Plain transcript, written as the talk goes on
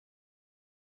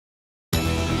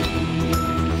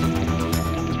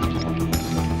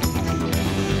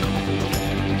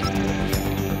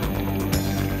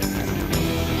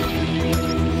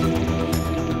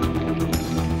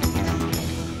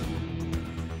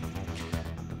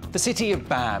The city of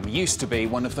Bam used to be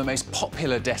one of the most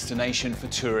popular destinations for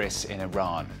tourists in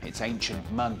Iran. Its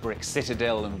ancient mud brick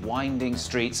citadel and winding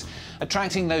streets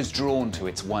attracting those drawn to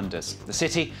its wonders. The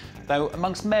city, though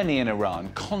amongst many in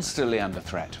Iran, constantly under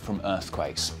threat from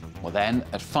earthquakes. Well then,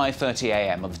 at 5:30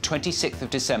 a.m. on the 26th of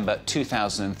December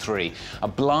 2003, a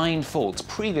blind fault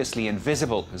previously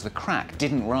invisible as the crack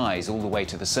didn't rise all the way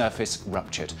to the surface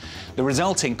ruptured. The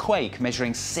resulting quake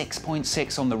measuring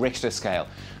 6.6 on the Richter scale.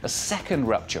 A second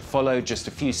rupture followed just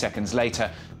a few seconds later,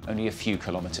 only a few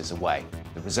kilometres away.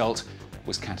 The result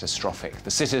was catastrophic. The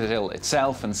citadel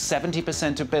itself and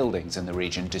 70% of buildings in the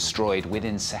region destroyed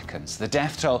within seconds. The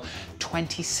death toll,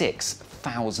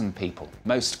 26,000 people,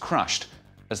 most crushed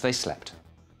as they slept.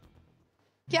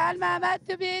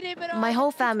 My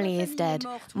whole family is dead.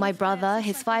 My brother,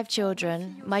 his 5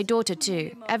 children, my daughter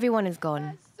too. Everyone is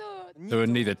gone. There are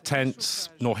neither tents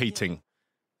nor heating.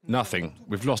 Nothing.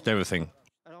 We've lost everything.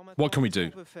 What can we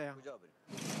do?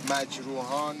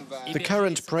 The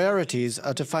current priorities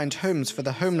are to find homes for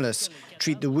the homeless,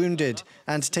 treat the wounded,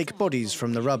 and take bodies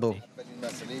from the rubble.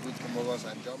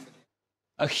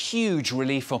 A huge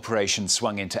relief operation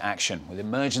swung into action, with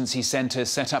emergency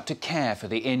centres set up to care for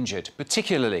the injured,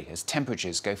 particularly as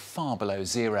temperatures go far below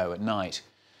zero at night.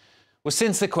 Well,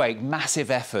 since the quake, massive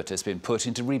effort has been put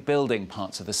into rebuilding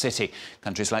parts of the city.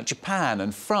 Countries like Japan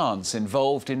and France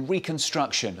involved in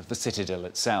reconstruction of the citadel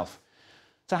itself.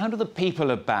 So how do the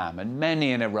people of Bam and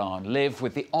many in Iran live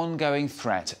with the ongoing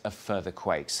threat of further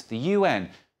quakes? The UN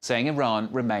saying Iran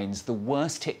remains the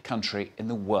worst hit country in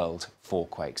the world for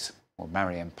quakes. Well,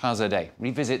 Mariam Plazadeh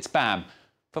revisits Bam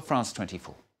for France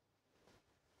 24.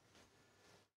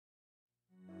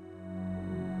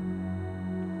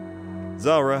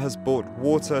 Zara has bought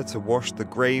water to wash the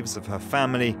graves of her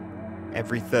family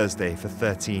every Thursday for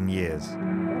 13 years.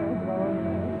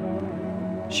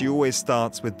 She always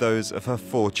starts with those of her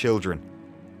 4 children.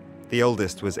 The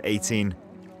oldest was 18,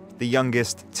 the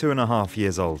youngest 2.5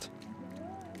 years old.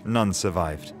 None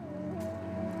survived.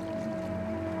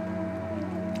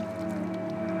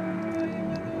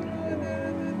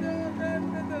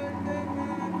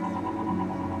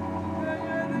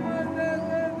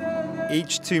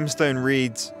 Each tombstone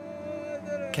reads,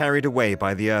 "Carried away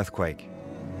by the earthquake."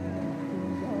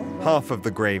 Half of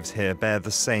the graves here bear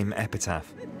the same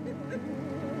epitaph.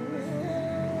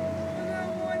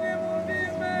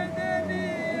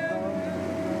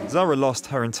 Zara lost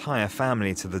her entire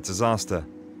family to the disaster.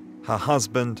 Her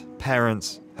husband,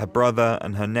 parents, her brother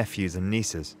and her nephews and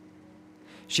nieces.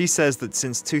 She says that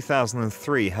since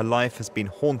 2003 her life has been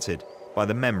haunted by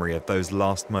the memory of those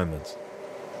last moments.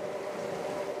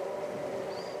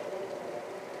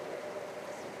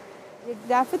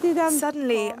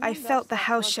 Suddenly, I felt the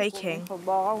house shaking.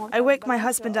 I woke my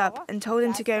husband up and told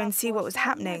him to go and see what was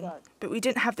happening, but we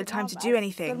didn't have the time to do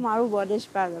anything.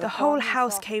 The whole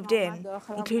house caved in,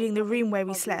 including the room where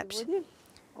we slept.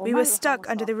 We were stuck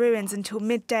under the ruins until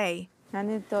midday.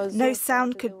 No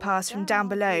sound could pass from down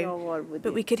below,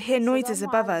 but we could hear noises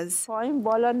above us.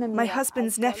 My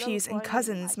husband's nephews and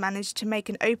cousins managed to make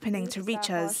an opening to reach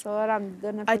us.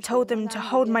 I told them to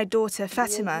hold my daughter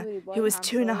Fatima, who was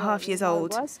 2.5 years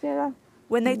old.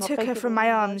 When they took her from my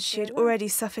arms, she had already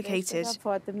suffocated.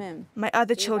 My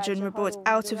other children were brought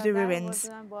out of the ruins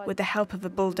with the help of a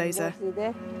bulldozer.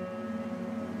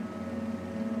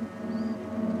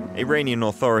 Iranian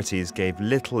authorities gave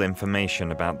little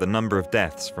information about the number of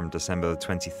deaths from December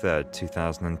 23,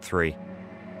 2003.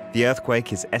 The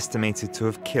earthquake is estimated to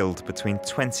have killed between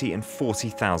 20 and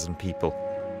 40,000 people.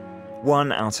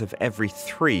 1 out of every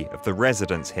 3 of the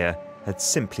residents here had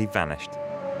simply vanished.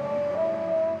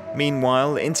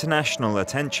 Meanwhile, international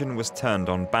attention was turned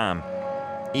on Bam.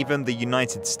 Even the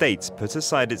United States put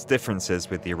aside its differences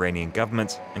with the Iranian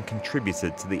government and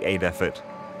contributed to the aid effort.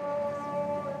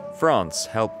 France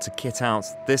helped to kit out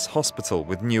this hospital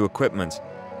with new equipment.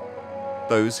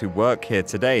 Those who work here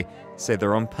today say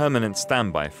they're on permanent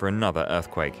standby for another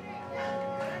earthquake.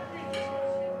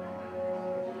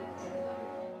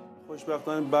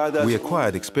 We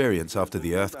acquired experience after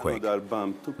the earthquake,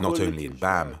 not only in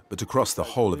Bam, but across the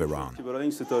whole of Iran.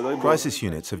 Crisis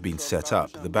units have been set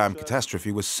up. The Bam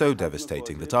catastrophe was so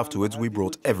devastating that afterwards we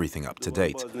brought everything up to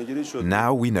date.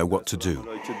 Now we know what to do.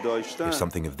 If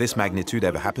something of this magnitude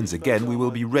ever happens again, we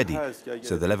will be ready,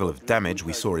 so the level of damage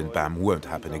we saw in Bam won't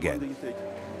happen again.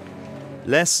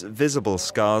 Less visible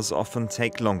scars often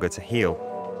take longer to heal.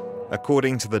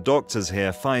 According to the doctors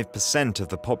here, 5% of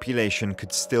the population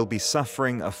could still be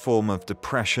suffering a form of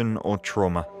depression or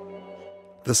trauma.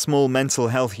 The small mental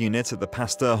health unit at the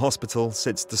Pasteur Hospital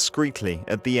sits discreetly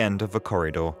at the end of a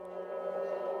corridor.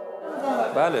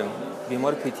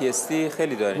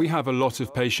 We have a lot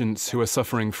of patients who are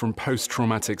suffering from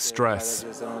post-traumatic stress,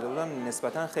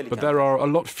 but there are a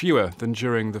lot fewer than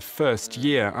during the first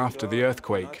year after the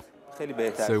earthquake.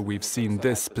 So we've seen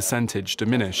this percentage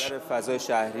diminish.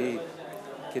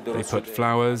 They put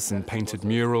flowers and painted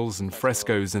murals and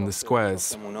frescoes in the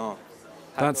squares.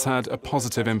 That's had a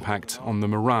positive impact on the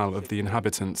morale of the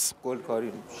inhabitants.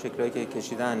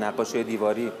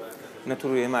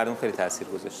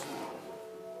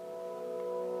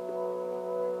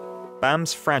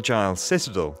 BAM's fragile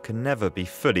citadel can never be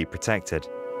fully protected.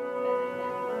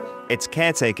 Its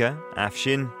caretaker,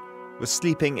 Afshin, was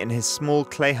sleeping in his small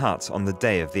clay hut on the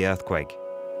day of the earthquake.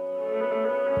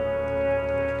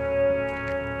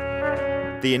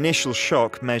 The initial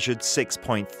shock measured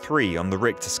 6.3 on the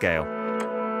Richter scale.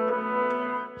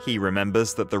 He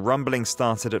remembers that the rumbling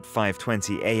started at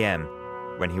 5:20 a.m.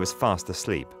 when he was fast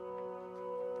asleep.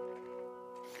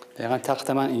 My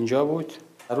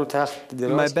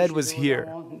bed was here.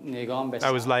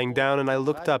 I was lying down and I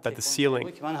looked up at the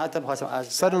ceiling.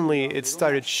 Suddenly, it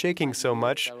started shaking so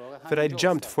much that I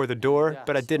jumped for the door,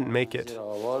 but I didn't make it.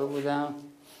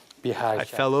 I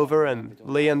fell over and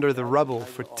lay under the rubble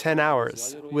for 10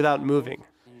 hours without moving,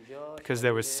 because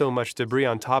there was so much debris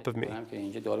on top of me.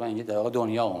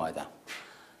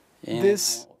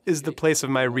 This is the place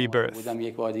of my rebirth.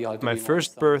 My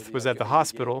first birth was at the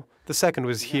hospital, the second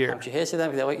was here.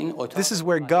 This is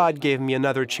where God gave me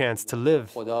another chance to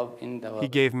live. He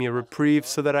gave me a reprieve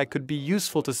so that I could be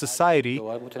useful to society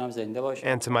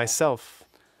and to myself.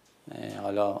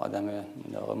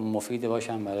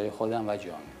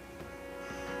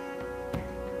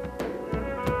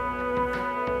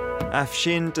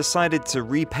 Afshin decided to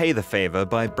repay the favor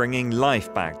by bringing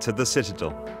life back to the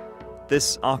citadel.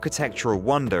 This architectural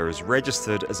wonder is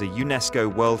registered as a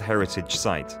UNESCO World Heritage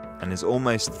Site and is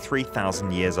almost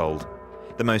 3,000 years old,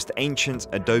 the most ancient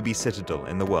adobe citadel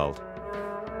in the world.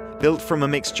 Built from a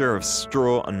mixture of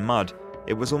straw and mud,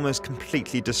 it was almost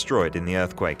completely destroyed in the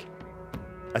earthquake.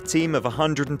 A team of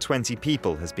 120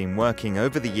 people has been working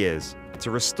over the years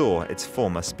to restore its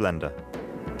former splendor.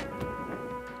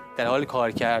 Our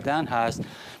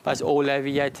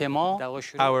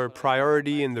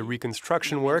priority in the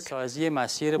reconstruction work was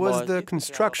the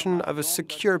construction of a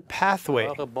secure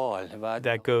pathway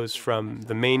that goes from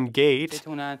the main gate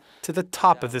to the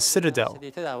top of the citadel,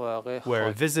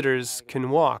 where visitors can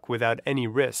walk without any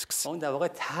risks.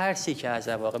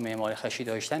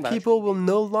 People will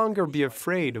no longer be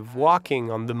afraid of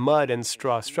walking on the mud and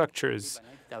straw structures.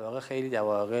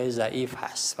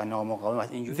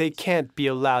 They can't be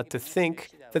allowed to think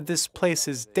that this place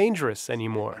is dangerous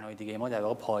anymore.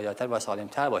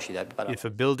 If a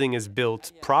building is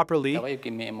built properly,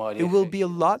 it will be a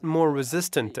lot more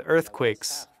resistant to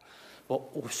earthquakes.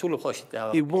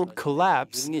 It won't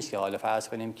collapse,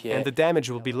 and the damage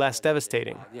will be less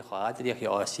devastating.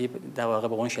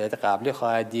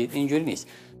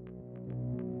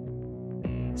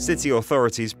 City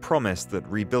authorities promised that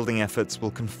rebuilding efforts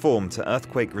will conform to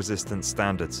earthquake-resistant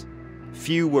standards.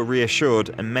 Few were reassured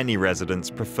and many residents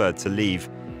preferred to leave.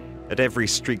 At every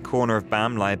street corner of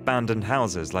BAM lie abandoned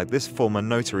houses like this former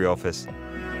notary office.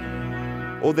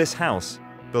 Or this house,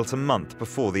 built a month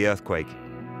before the earthquake.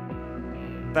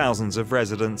 Thousands of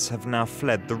residents have now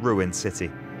fled the ruined city.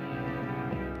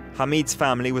 Hamid's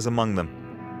family was among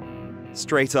them.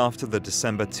 Straight after the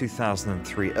December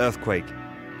 2003 earthquake,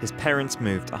 his parents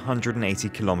moved 180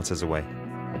 kilometers away.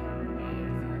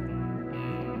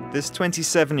 This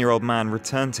 27-year-old man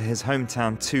returned to his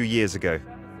hometown 2 years ago.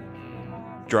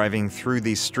 Driving through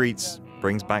these streets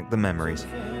brings back the memories.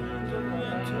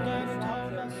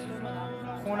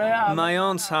 My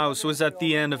aunt's house was at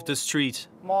the end of the street.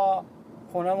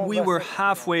 We were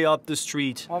halfway up the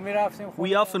street.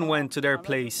 We often went to their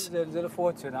place.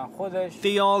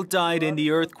 They all died in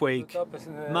the earthquake.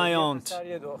 My aunt,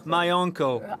 my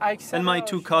uncle, and my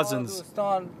 2 cousins.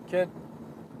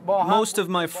 Most of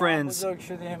my friends,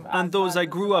 and those I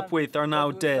grew up with, are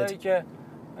now dead. 3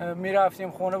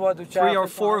 or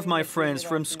 4 of my friends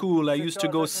from school I used to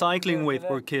go cycling with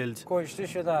were killed.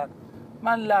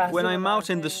 When I'm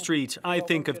out in the street, I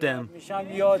think of them.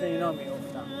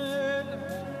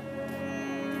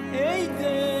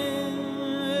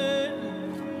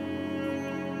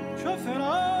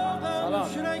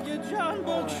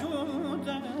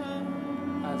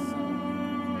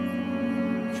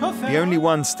 The only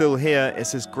one still here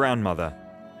is his grandmother,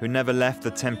 who never left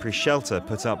the temporary shelter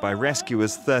put up by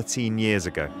rescuers 13 years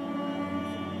ago.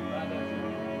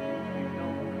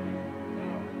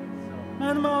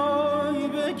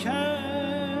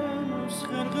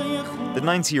 The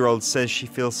 90-year-old says she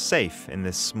feels safe in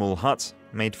this small hut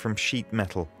made from sheet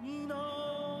metal.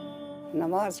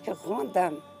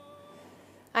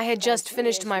 I had just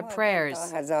finished my prayers.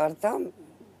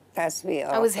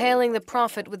 I was hailing the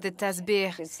Prophet with the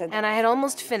tasbih, and I had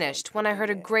almost finished when I heard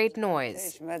a great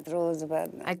noise.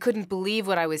 I couldn't believe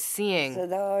what I was seeing.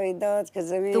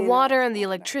 The water and the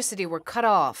electricity were cut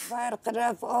off.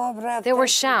 There were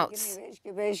shouts.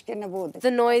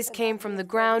 The noise came from the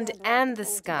ground and the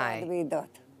sky.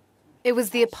 It was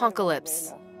the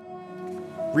apocalypse.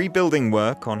 Rebuilding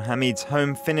work on Hamid's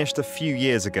home finished a few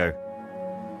years ago.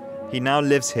 He now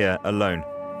lives here alone.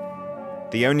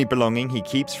 The only belonging he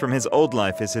keeps from his old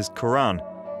life is his Quran,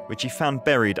 which he found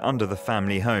buried under the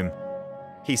family home.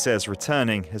 He says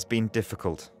returning has been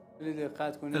difficult.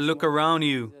 Look around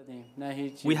you.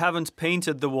 We haven't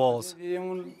painted the walls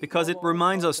because it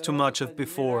reminds us too much of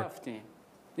before.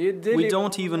 We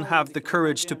don't even have the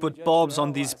courage to put bulbs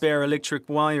on these bare electric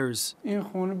wires.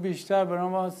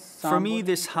 For me,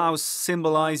 this house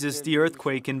symbolizes the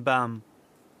earthquake in Bam.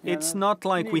 It's not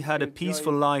like we had a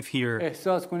peaceful life here.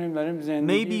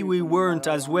 Maybe we weren't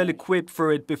as well equipped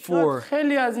for it before,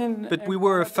 but we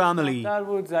were a family.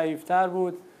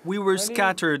 We were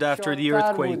scattered after the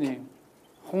earthquake.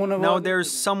 Now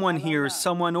there's someone here,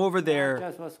 someone over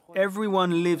there.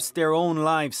 Everyone lives their own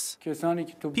lives.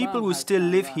 People who still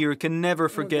live here can never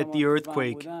forget the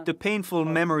earthquake. The painful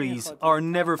memories are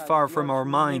never far from our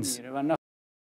minds.